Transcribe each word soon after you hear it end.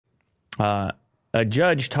A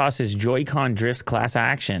judge tosses Joy-Con drift class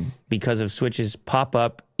action because of Switch's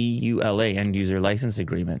pop-up EULA end-user license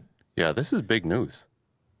agreement. Yeah, this is big news.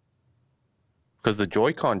 Because the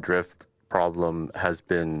Joy-Con drift problem has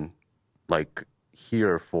been like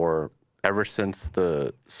here for ever since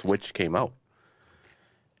the Switch came out.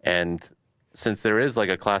 And since there is like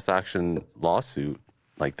a class action lawsuit,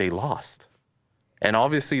 like they lost. And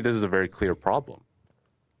obviously this is a very clear problem.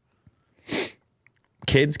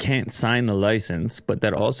 Kids can't sign the license, but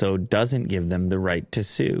that also doesn't give them the right to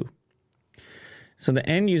sue. So the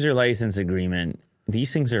end user license agreement,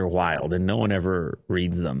 these things are wild and no one ever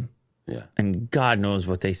reads them. Yeah. And God knows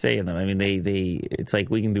what they say in them. I mean, it's like,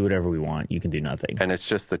 we can do whatever we want. You can do nothing. And it's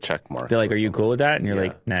just a check mark. They're like, are you cool with that? And you're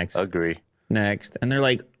like, next. Agree. Next. And they're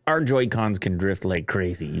like, our Joy-Cons can drift like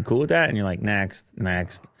crazy. You cool with that? And you're like, next.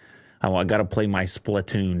 I got to play my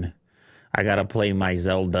Splatoon. I got to play my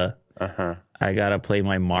Zelda. I got to play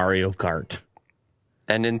my Mario Kart.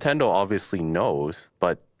 And Nintendo obviously knows,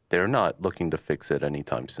 but they're not looking to fix it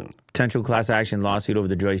anytime soon. Potential class action lawsuit over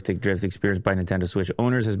the joystick drift experienced by Nintendo Switch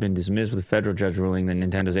owners has been dismissed with a federal judge ruling that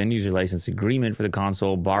Nintendo's end-user license agreement for the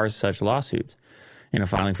console bars such lawsuits. In a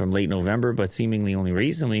filing from late November, but seemingly only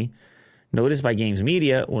recently, noticed by Games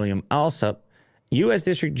Media, William Alsup, U.S.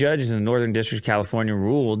 district judges in the Northern District of California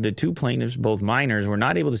ruled that two plaintiffs, both minors, were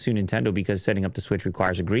not able to sue Nintendo because setting up the Switch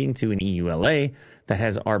requires agreeing to an EULA that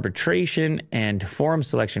has arbitration and forum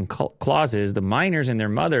selection clauses. The minors and their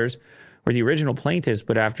mothers were the original plaintiffs,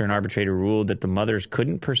 but after an arbitrator ruled that the mothers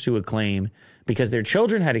couldn't pursue a claim because their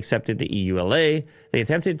children had accepted the EULA, they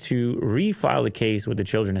attempted to refile the case with the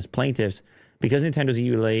children as plaintiffs because Nintendo's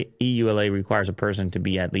EULA requires a person to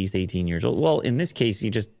be at least 18 years old. Well, in this case,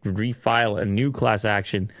 you just refile a new class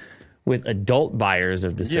action with adult buyers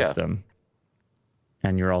of the system,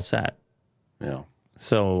 and you're all set. Yeah.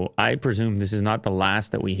 So I presume this is not the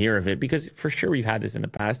last that we hear of it, because for sure we've had this in the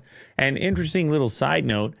past. And interesting little side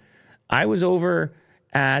note, I was over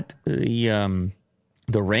at the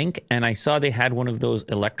rink, and I saw they had one of those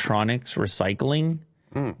electronics recycling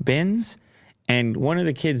bins. And one of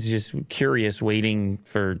the kids, just curious, waiting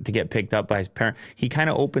to get picked up by his parent, he kind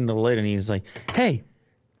of opened the lid and he's like, hey,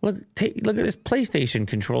 look at this PlayStation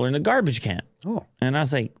controller in the garbage can. Oh. And I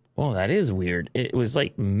was like, oh, that is weird. It was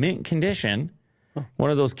like mint condition, one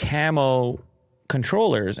of those camo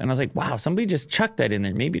controllers. And I was like, wow, somebody just chucked that in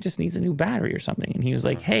there. Maybe it just needs a new battery or something. And he was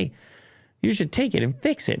like, hey, you should take it and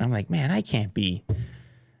fix it. And I'm like, man, I can't be.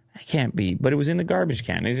 But it was in the garbage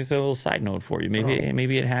can. It's just a little side note for you.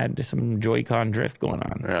 Maybe it had some Joy-Con drift going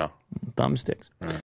on. Yeah. Thumbsticks. Yeah.